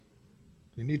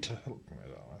You need to help me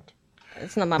with that.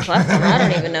 It's not my platform. I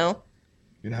don't even know.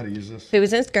 You know how to use this? If it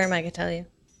was Instagram, I could tell you.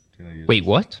 Wait,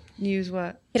 what? Use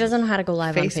what? He doesn't know how to go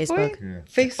live on Facebook. Yeah.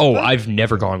 Facebook? Oh, I've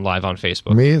never gone live on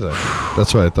Facebook. Me either.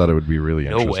 That's why I thought it would be really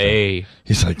No interesting. way.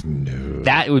 He's like, no.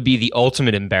 That would be the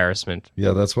ultimate embarrassment.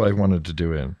 Yeah, that's why I wanted to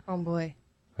do it. Oh boy.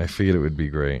 I figured it would be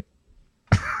great.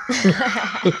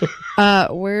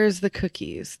 Where's the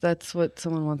cookies? That's what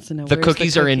someone wants to know. The Where's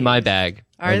cookies are in my bag.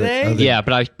 Are they? Yeah,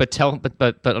 but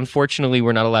unfortunately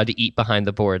we're not allowed to eat behind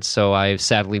the board, so I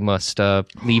sadly must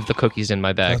leave the cookies in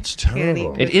my bag. That's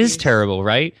terrible. It is terrible,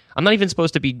 right? I'm not even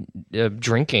supposed to be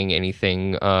drinking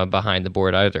anything behind the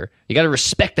board either. You got to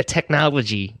respect the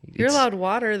technology. You're allowed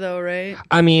water though, right?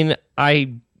 I mean,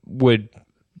 I would.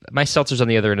 My seltzer's on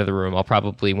the other end of the room. I'll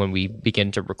probably, when we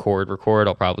begin to record,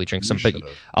 I'll probably drink some. But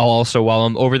I'll also, while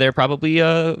I'm over there, probably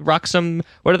rock some,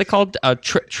 what are they called?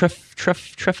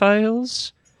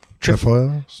 Trefoils?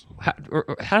 Trefoils?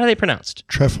 How are they pronounced?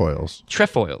 Trefoils.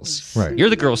 Trefoils. Right. You're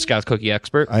the Girl Scout cookie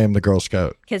expert. I am the Girl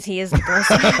Scout. Because he is the Girl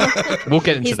Scout. We'll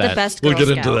get into He's that. the best Girl Scout. We'll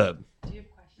get into that. Do you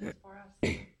have questions for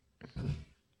us?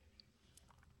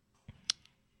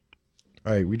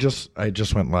 All right, I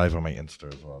just went live on my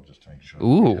Insta as well, just to make sure.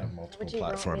 Ooh. We have multiple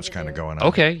platforms kind of going on.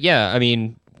 Okay, yeah. I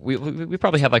mean, we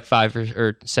probably have like 5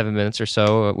 or 7 minutes or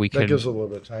so. We That could. gives a little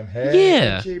bit of time. Hey,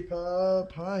 Yeah. Itchy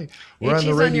Pup, hi. We're Itchy's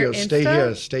on the on your radio. Stay Insta?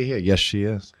 here. Stay here. Yes, she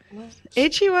is.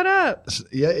 Itchy, what up?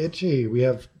 Yeah, Itchy. We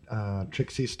have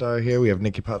Trixie Star here. We have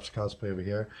Nikki Pop's cosplay over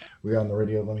here. We're on the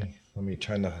radio. Let me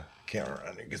turn the camera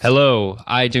on. Hello,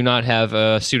 I do not have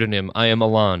a pseudonym. I am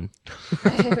Alon.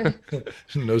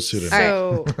 No pseudonym.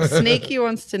 So Snakey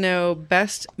wants to know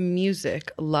best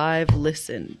music live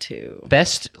listen to.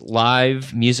 Best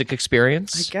live music I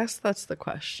experience? guess that's the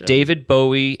question. David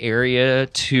Bowie Area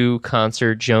 2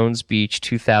 concert, Jones Beach,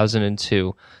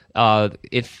 2002.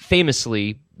 If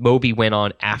famously, Moby went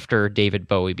on after David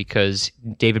Bowie because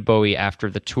David Bowie, after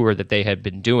the tour that they had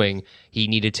been doing, he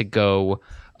needed to go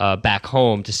back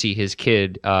home to see his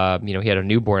kid. He had a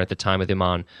newborn at the time with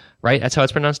Iman, right? That's how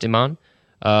it's pronounced, Iman,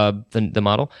 the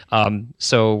model.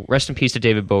 So rest in peace to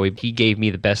David Bowie. He gave me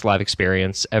the best live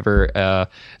experience ever.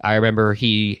 I remember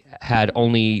he had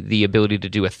only the ability to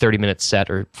do a 30-minute set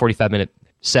or 45-minute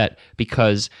set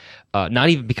because, not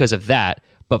even because of that,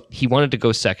 but he wanted to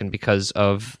go second because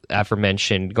of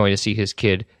aforementioned going to see his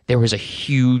kid. There was a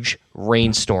huge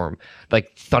rainstorm,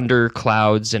 like thunder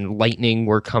clouds and lightning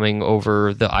were coming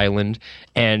over the island,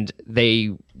 and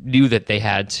they knew that they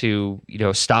had to,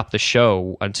 stop the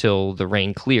show until the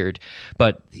rain cleared.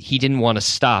 But he didn't want to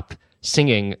stop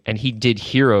singing, and he did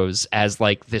Heroes as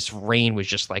like this rain was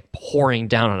just like pouring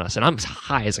down on us, and I'm as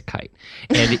high as a kite,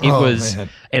 and it was, man.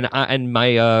 and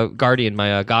my guardian,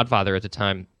 my godfather at the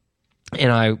time, and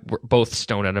I were both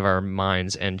stoned out of our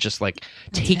minds and just like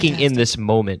taking in this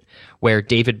moment where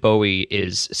David Bowie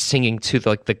is singing to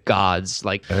the gods,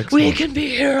 like, Excellent. we can be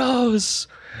heroes.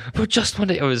 But just one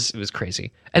day, it was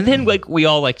crazy. And then we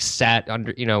all sat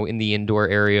under, in the indoor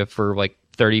area for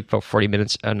 40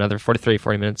 minutes, another 40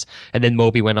 minutes. And then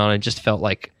Moby went on and just felt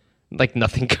like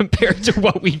nothing compared to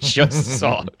what we just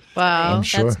saw. Wow. I'm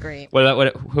sure. That's great.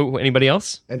 Who, anybody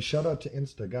else? And shout out to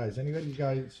Insta, guys. Anybody you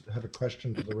guys have a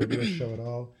question for the radio show at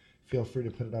all, feel free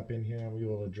to put it up in here and we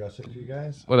will address it to you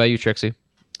guys. What about you, Trixie?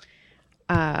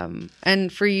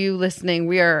 And for you listening,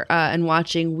 we are and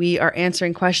watching, we are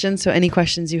answering questions. So any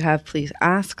questions you have, please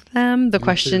ask them. The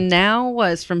question now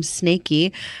was from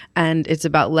Snakey, and it's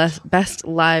about best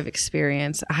live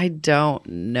experience. I don't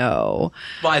know.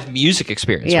 Live music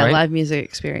experience, Yeah, right? live music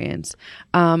experience.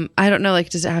 I don't know,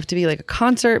 does it have to be a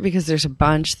concert? Because there's a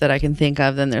bunch that I can think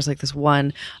of. Then there's this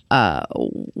one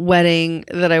wedding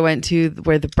that I went to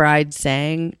where the bride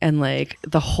sang, and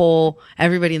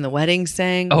everybody in the wedding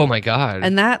sang. Oh my God.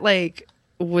 And that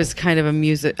was kind of a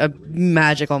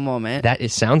magical moment.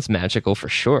 Sounds magical for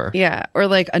sure. Yeah. Or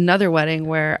another wedding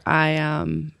where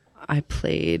I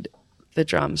played the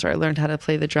drums, or I learned how to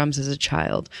play the drums as a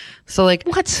child. So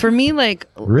what? For me,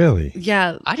 Really?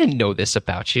 yeah. I didn't know this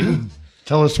about you.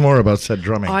 Tell us more about said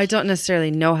drumming. Oh, I don't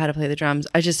necessarily know how to play the drums.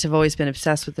 I just have always been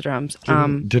obsessed with the drums.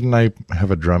 Didn't I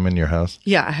have a drum in your house?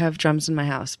 Yeah, I have drums in my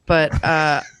house, but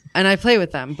and I play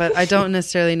with them, but I don't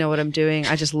necessarily know what I'm doing.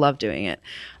 I just love doing it.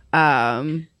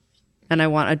 And I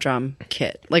want a drum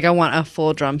kit. I want a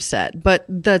full drum set, but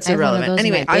that's I have one of irrelevant. those in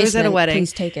Anyway, my I was at a basement. wedding.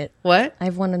 Please take it. What? I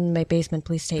have one in my basement.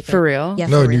 Please take it. For real? Yeah,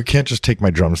 No, for real. you can't just take my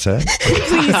drum set. Please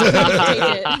take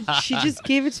it. She just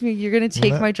gave it to me. You're going to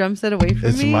take my drum set away from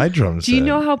It's me? my drum Do you set.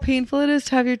 know how painful it is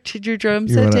to have your drum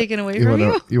set taken away from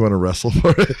you? You want to wrestle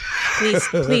for it? Please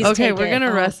Okay, take we're it. going to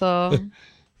Oh. wrestle.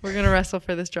 We're going to wrestle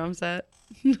for this drum set.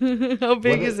 How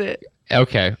big is it?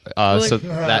 Okay. So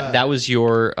that was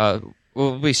your.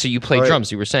 Well, wait. So you play All right.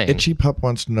 drums? You were saying. Itchy Pup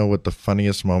wants to know what the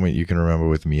funniest moment you can remember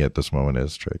with me at this moment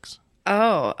is, Trix.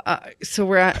 Oh, so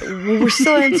we're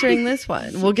still answering this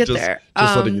one. We'll get there.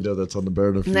 Just letting you know that's on the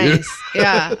burner for Nice.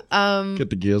 Yeah. you. Get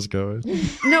the gears going.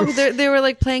 No, they were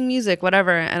like playing music,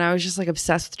 whatever, and I was just like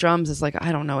obsessed with drums as like,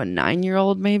 I don't know, a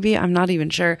 9-year-old maybe. I'm not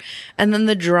even sure. And then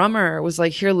the drummer was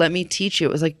like, "Here, let me teach you."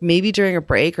 It was like maybe during a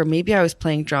break, or maybe I was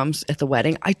playing drums at the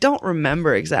wedding. I don't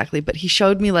remember exactly, but he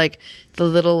showed me like the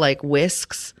little like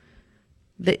whisks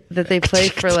that they play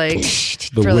for like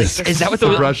whisk. Is that what the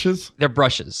the brushes? They're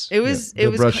brushes. It was the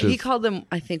brushes. he called them,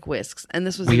 I think, whisks, and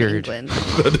this was Weird. in England.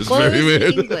 That is Well, very it was weird.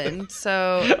 in England,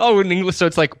 so Oh, in English, so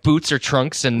it's like boots or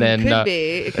trunks, and then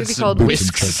it could be called Boots and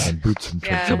whisks. trunks and boots and Yeah.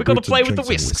 trunks and we're gonna boots and play with the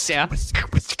trunks and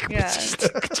whisks. Yeah. Yeah.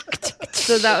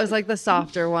 So that was like the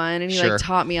softer one, and he Sure. like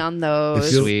taught me on those.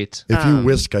 If you- Sweet. If you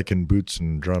whisk, I can boots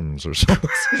and drums or something.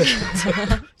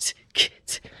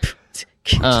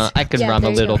 I can Yeah, rhyme a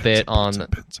there you little go. bit on.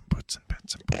 Pens and boots and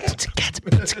pens and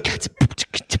boots.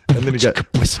 And then you got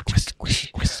whisk, whisk,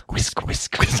 whisk, whisk, whisk,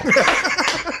 whisk, whisk.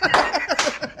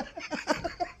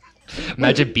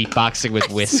 Imagine beatboxing with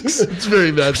whisks. It's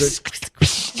very magic.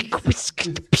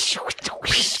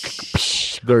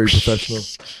 Very professional.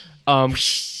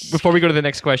 Before we go to the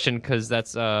next question, because that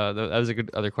was a good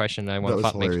other question I want That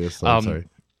was to make. hilarious. Though. Sorry.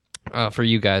 For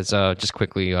you guys, just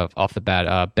quickly off the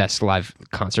bat, best live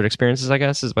concert experiences, I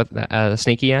guess, is what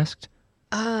Snakey asked.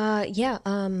 Yeah.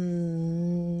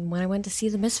 When I went to see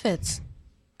the Misfits.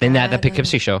 Then that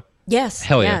Poughkeepsie show. Yes.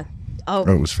 Hell yeah. Oh,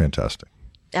 Oh, it was fantastic.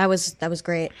 that was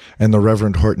great. And the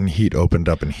Reverend Horton Heat opened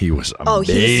up, and he was Oh,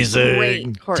 he's amazing.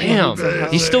 great. Horton Damn, Heat's a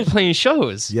he's still playing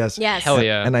shows. Yes. Yes. Hell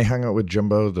yeah. And I hung out with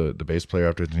Jimbo, the bass player,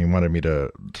 after, and he wanted me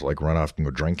to like run off and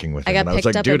go drinking with him. I got and I was picked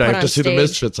like, up dude, and I put have to on see the stage.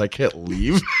 Misfits. I can't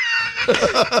leave.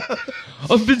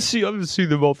 I've been seeing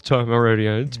them all the time already.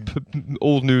 It's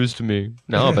old news to me.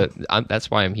 No, but that's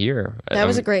why I'm here. That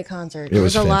was a great concert. It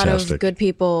was a lot fantastic. of good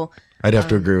people. I'd have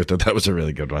to agree with that. That was a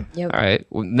really good one. Yep. All right,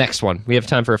 well, next one. We have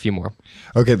time for a few more.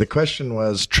 Okay, the question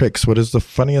was, Trix, what is the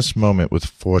funniest moment with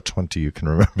 420 you can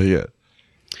remember yet?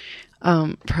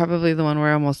 Probably the one where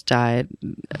I almost died.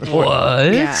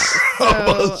 What? Yeah. So,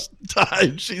 Almost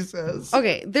died, she says.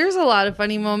 okay, there's a lot of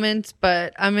funny moments,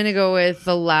 but I'm going to go with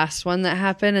the last one that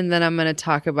happened, and then I'm going to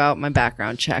talk about my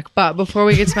background check. But before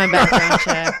we get to my background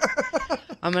check,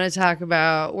 I'm going to talk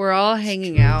about, we're all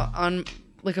hanging out on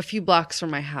like a few blocks from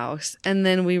my house, and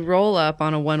then we roll up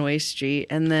on a one-way street,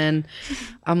 and then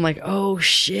I'm like, oh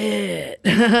shit,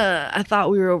 I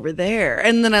thought we were over there.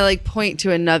 And then I like point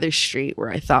to another street where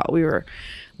I thought we were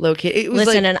located. It was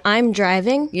Listen, like, and I'm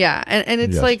driving. yeah, and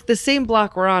it's Yes. like the same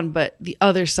block we're on, but the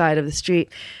other side of the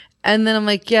street. And then I'm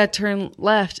like, yeah, turn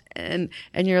left, and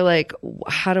you're like,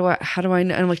 how do I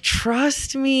know? And I'm like,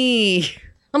 trust me.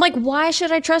 I'm like, why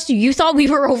should I trust you? You thought we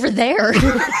were over there.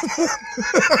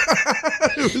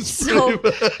 So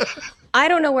I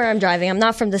don't know where I'm driving. I'm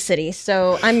not from the city.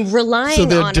 So I'm relying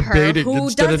they're on her debating who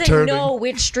instead of doesn't turning. know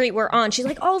which street we're on. She's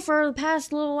like, oh, for the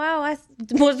past little while, I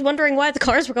was wondering why the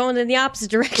cars were going in the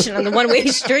opposite direction on the one-way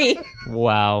street.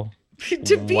 Wow.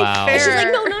 To be Wow. fair, She's like,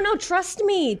 no, trust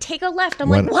me. Take a left. I'm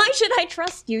When- like, why should I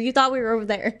trust you? You thought we were over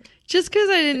there. just because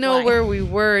I didn't know Why? where we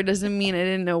were doesn't mean I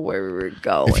didn't know where we were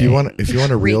going. If you want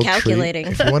a real treat, Recalculating.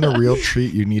 if you want a real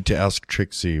treat, you need to ask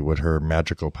Trixie what her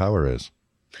magical power is.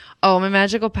 Oh, my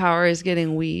magical power is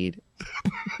getting weed.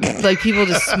 Like people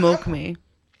just smoke me,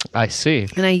 I see.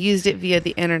 and I used it via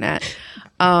the internet.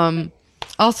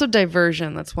 Also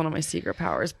diversion. That's one of my secret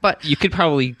powers. But You could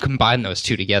probably combine those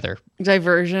two together.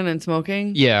 diversion and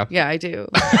smoking. Yeah. Yeah, I do.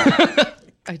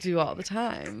 I do all the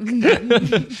time.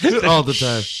 All the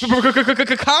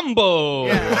time. Combo.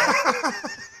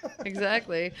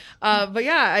 Exactly. But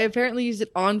yeah, I apparently used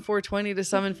it on 420 to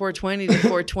summon 420 to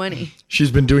 420.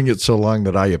 She's been doing it so long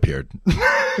that I appeared.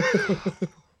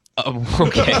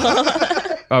 Okay.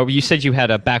 Oh, you said you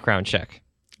had a background check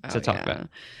to talk Yeah. about.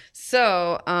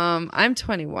 So, I'm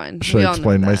 21. Should We I all know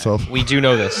explain that. myself? We do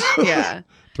know this. Yeah.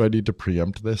 Do I need to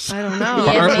preempt this? I don't know.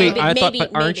 Yeah. aren't maybe- we? I thought, maybe-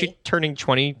 but aren't you maybe. turning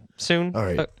 20 soon? All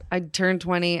right. I turned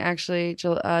 20 actually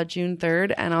June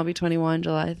 3rd, and I'll be 21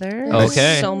 July 3rd. Oh.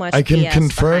 Okay. So much I can BS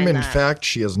confirm, behind in that. fact,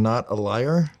 she is not a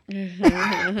liar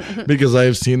because I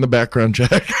have seen the background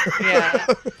check. Yeah.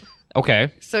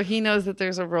 Okay. So he knows that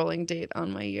there's a rolling date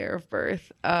on my year of birth.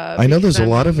 I know there's because a I'm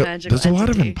lot of magical there's a lot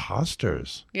of entity.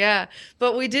 imposters. Yeah,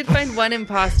 but we did find one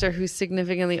imposter who's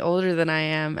significantly older than I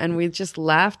am, and we just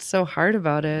laughed so hard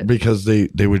about it. Because they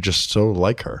were just so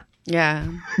like her Yeah.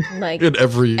 Like in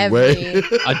every way.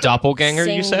 A doppelganger,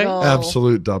 you say? single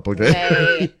Absolute doppelganger.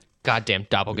 way. Goddamn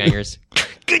doppelgangers.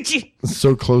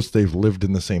 so close they've lived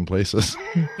in the same places.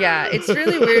 Yeah, it's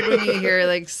really weird when you hear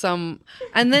like some,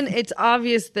 and then it's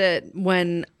obvious that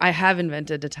when I have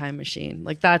invented a time machine,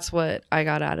 like that's what I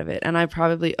got out of it, and I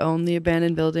probably own the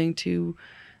abandoned building 2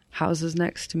 houses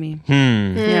next to me.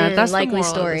 Yeah, that's likely the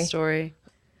moral of the story.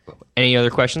 Any other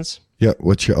questions? Yeah,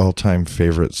 what's your all-time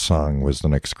favorite song was the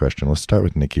next question. Let's start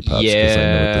with Nikki Pops because I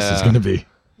know what this is going to be.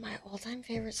 My all-time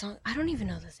favorite song. I don't even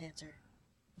know this answer.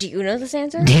 Do you know this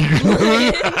answer? Do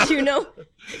you know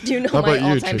How my about you,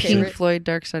 all-time Trisha? Pink favorite? Floyd,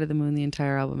 Dark Side of the Moon, the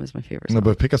entire album is my favorite No, song.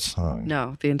 but pick a song.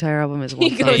 No, the entire album is one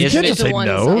He song. goes, Isn't "It's it- a one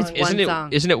no? song." It's one Isn't it?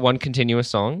 song. Isn't it one continuous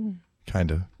song?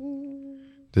 Kind of.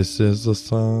 This is the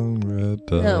song that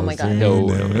Oh my God. No.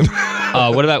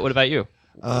 What about you?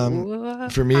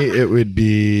 For me, it would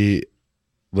be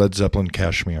Led Zeppelin,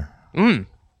 Kashmir.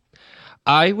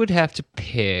 I would have to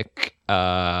pick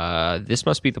This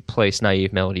Must Be the Place,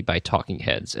 Naive Melody by Talking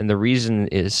Heads. And the reason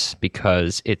is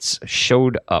because it's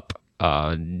showed up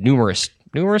numerous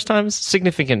times,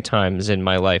 significant times in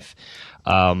my life.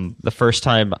 The first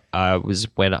time was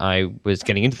when I was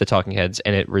getting into the Talking Heads,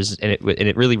 and it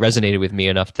really resonated with me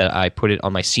enough that I put it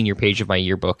on my senior page of my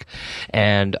yearbook.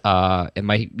 And in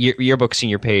my yearbook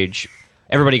senior page,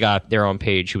 everybody got their own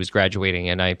page who was graduating,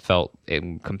 and I felt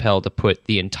compelled to put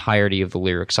the entirety of the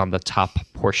lyrics on the top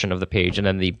portion of the page, and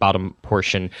then the bottom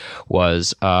portion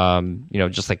was,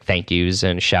 just like thank yous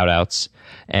and shout outs.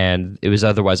 And it was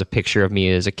otherwise a picture of me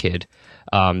as a kid.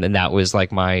 And that was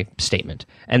like my statement.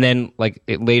 And then like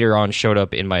it later on showed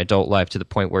up in my adult life to the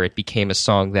point where it became a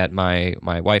song that my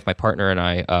wife, my partner, and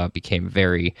I became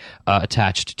very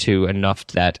attached to, enough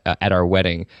that at our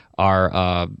wedding,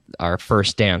 our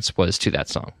first dance was to that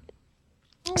song.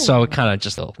 So it kind of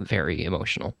just felt very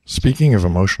emotional. Speaking of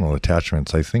emotional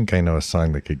attachments, I think I know a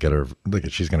song that could get her. Look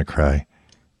at, she's going to cry.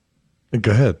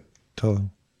 Go ahead. Tell her.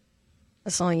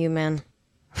 That's all you, man.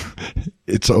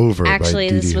 It's Over Actually, by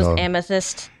Dee this Dee was Hall.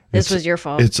 Amethyst. This was your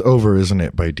fault. It's Over, isn't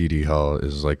it, by Dee Dee Hall,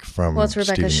 is like from Well, it's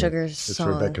Rebecca Stevie- Sugar's It's song.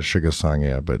 Rebecca Sugar's song,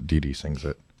 yeah, but Dee Dee sings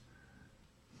it.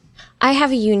 I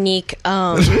have a unique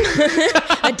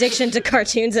addiction to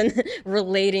cartoons and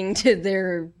relating to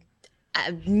their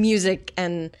music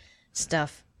and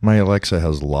stuff. My Alexa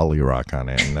has Lolly Rock on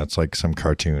it, and that's like some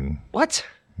cartoon. What?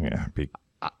 Yeah,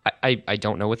 I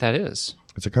don't know what that is.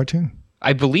 it's a cartoon.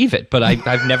 I believe it, but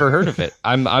I've never heard of it.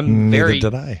 I'm very.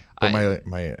 Neither did I. But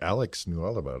my Alex knew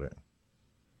all about it.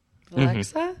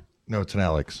 Alexa? No, it's an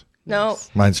Alex. No,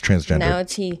 Mine's transgender. now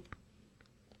it's he.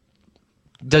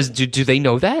 Do they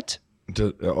know that?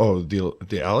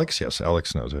 The Alex? Yes,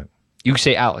 Alex knows it. You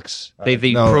say Alex. They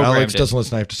No, programmed Alex it. doesn't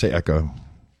listen. I have to say Echo.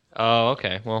 Oh,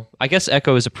 okay. Well, I guess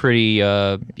Echo is a pretty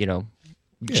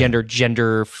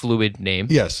gender fluid name.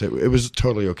 Yes, it was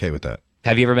totally okay with that.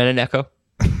 Have you ever met an Echo?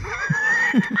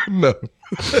 No,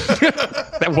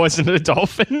 That wasn't a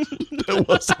dolphin. it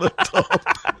wasn't a dog.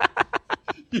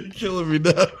 You're killing me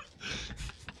now.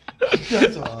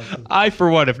 That's awesome. I, for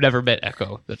one, have never met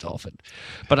Echo the dolphin,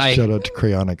 but Shout out to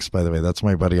Cryonics, by the way. That's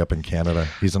my buddy up in Canada.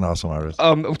 He's an awesome artist.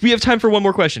 we have time for one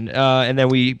more question, and then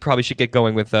we probably should get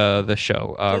going with the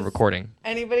show recording.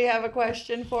 Anybody have a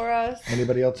question for us?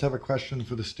 Anybody else have a question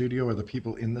for the studio or the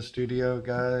people in the studio,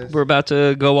 guys? We're about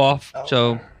to go off,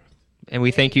 and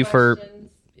we thank you for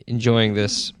enjoying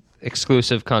this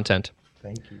exclusive content.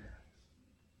 Thank you.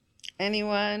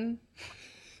 Anyone?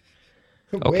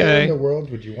 Where Okay. in the world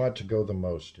would you want to go the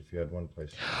most if you had one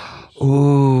place?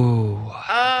 Ooh, Oh,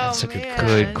 that's a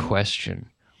good question.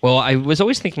 Well, I was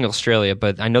always thinking Australia,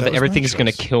 but I know That that was my everything's going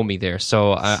to choice. kill me there.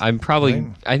 So I probably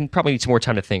Fine. need some more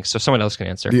time to think. So someone else can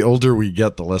answer. The older we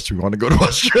get, the less we want to go to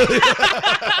Australia.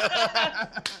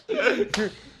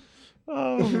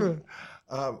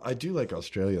 I do like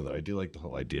Australia, though. I do like the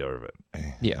whole idea of it.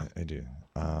 Yeah. I do.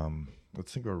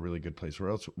 Let's think of a really good place.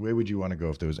 Where would you want to go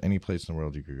if there was any place in the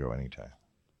world you could go anytime?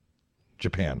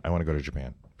 Japan. I want to go to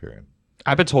Japan, period.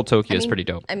 I've been told Tokyo is pretty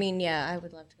dope. I mean, yeah, I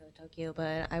would love to go to Tokyo,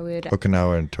 but I would,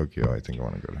 Okinawa and Tokyo, I think I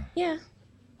want to go to. yeah,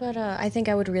 but I think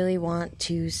I would really want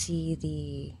to see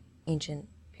the ancient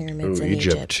pyramids Ooh, in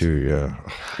Egypt, too, yeah.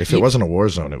 If it wasn't a war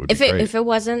zone, it would be great. If it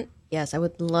wasn't, yes, I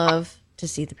would love to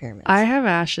see the pyramids. I have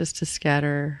ashes to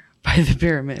scatter by the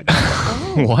pyramid.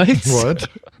 What? What?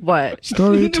 What?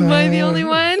 Story Am I the time. only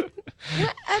one?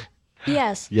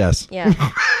 Yes. Yes. Yeah.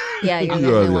 Yeah, you're You the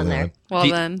are only the one only there. one. Well,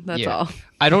 The- then, that's yeah. all.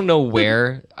 I don't know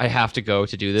where I have to go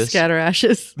to do this. Scatter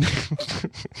ashes.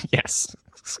 Yes,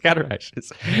 scatter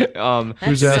ashes.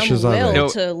 Whose That's ashes some are will they? No.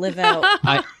 to live out.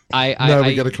 I Now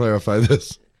we got to clarify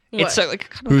this. It's What? like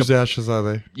kind of Whose ashes are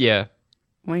they? yeah.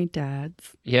 My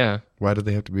dad's. Yeah. Why do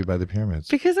they have to be by the pyramids?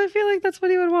 Because I feel like that's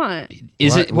what he would want.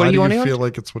 Is it? What Why do you want? feel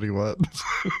like it's what he wants?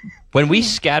 When we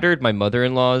scattered my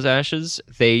mother-in-law's ashes,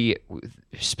 they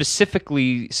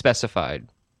specifically specified,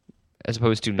 as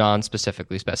opposed to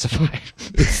non-specifically specified,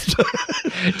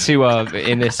 to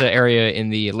in this area in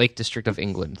the Lake District of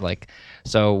England. Like,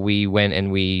 so we went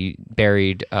and we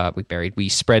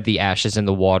spread the ashes in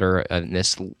the water in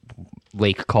this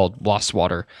lake called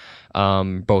Wastwater.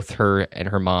 Both her and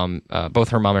her mom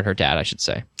and her dad, I should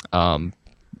say.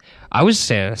 I was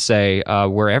gonna say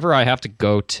wherever I have to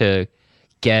go to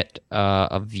get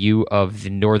a view of the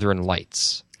Northern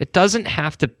Lights. It doesn't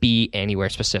have to be anywhere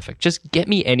specific. Just get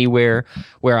me anywhere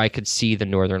where I could see the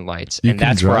Northern Lights, and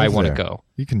that's where I want to go.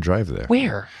 You can drive there.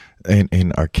 Where?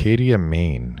 In Arcadia,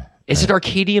 Maine. Is it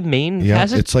Arcadia, Maine? Yeah,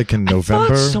 Has it? it's like in I November,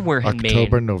 thought somewhere in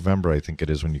October, Maine. November. I think it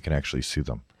is when you can actually see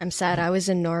them. I'm sad. I was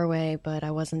in Norway, but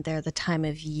I wasn't there the time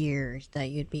of year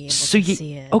that you'd be able So to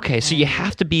see it. okay, so you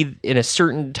have to be in a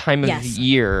certain time of Yes. the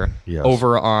year Yes.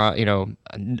 over,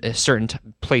 a certain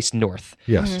place north.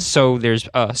 Yes, So there's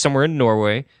somewhere in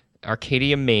Norway,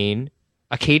 Arcadia, Maine.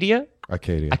 Acadia,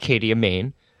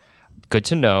 Maine. Good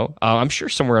to know. I'm sure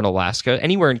somewhere in Alaska,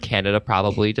 anywhere in Canada,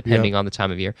 probably, depending on the time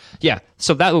of year. Yeah,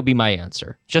 so that would be my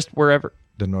answer. Just wherever.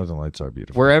 The Northern Lights are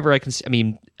beautiful. Wherever I can see. I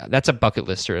mean, that's a bucket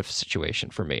list sort of situation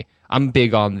for me. I'm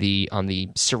big on the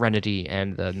serenity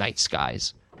and the night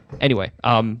skies. Anyway,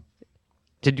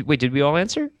 did we all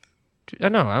answer? No,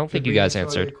 I don't think you guys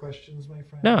answered. Questions, my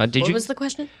friend? No, did What you? was the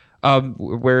question?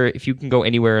 Where if you can go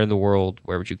anywhere in the world,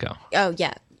 where would you go? Oh,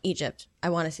 yeah. Egypt. I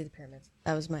want to see the pyramids.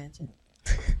 That was my answer.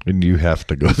 And you have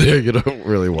to go there. You don't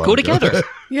really want Go to together. Go.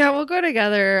 Yeah, we'll go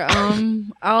together.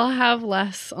 I'll have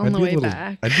less on the way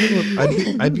back.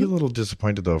 I'd be a little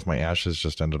disappointed though if my ashes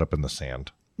just ended up in the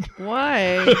sand.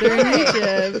 Why? They're in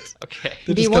Egypt. Okay.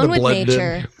 Be one with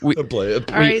nature. All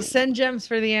right, send gems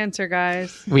for the answer,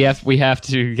 guys. We have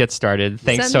to get started.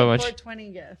 Thanks Send so a much.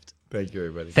 420 gift. Thank you,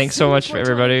 everybody. Thanks so much for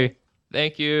everybody.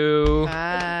 Thank you.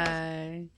 Bye.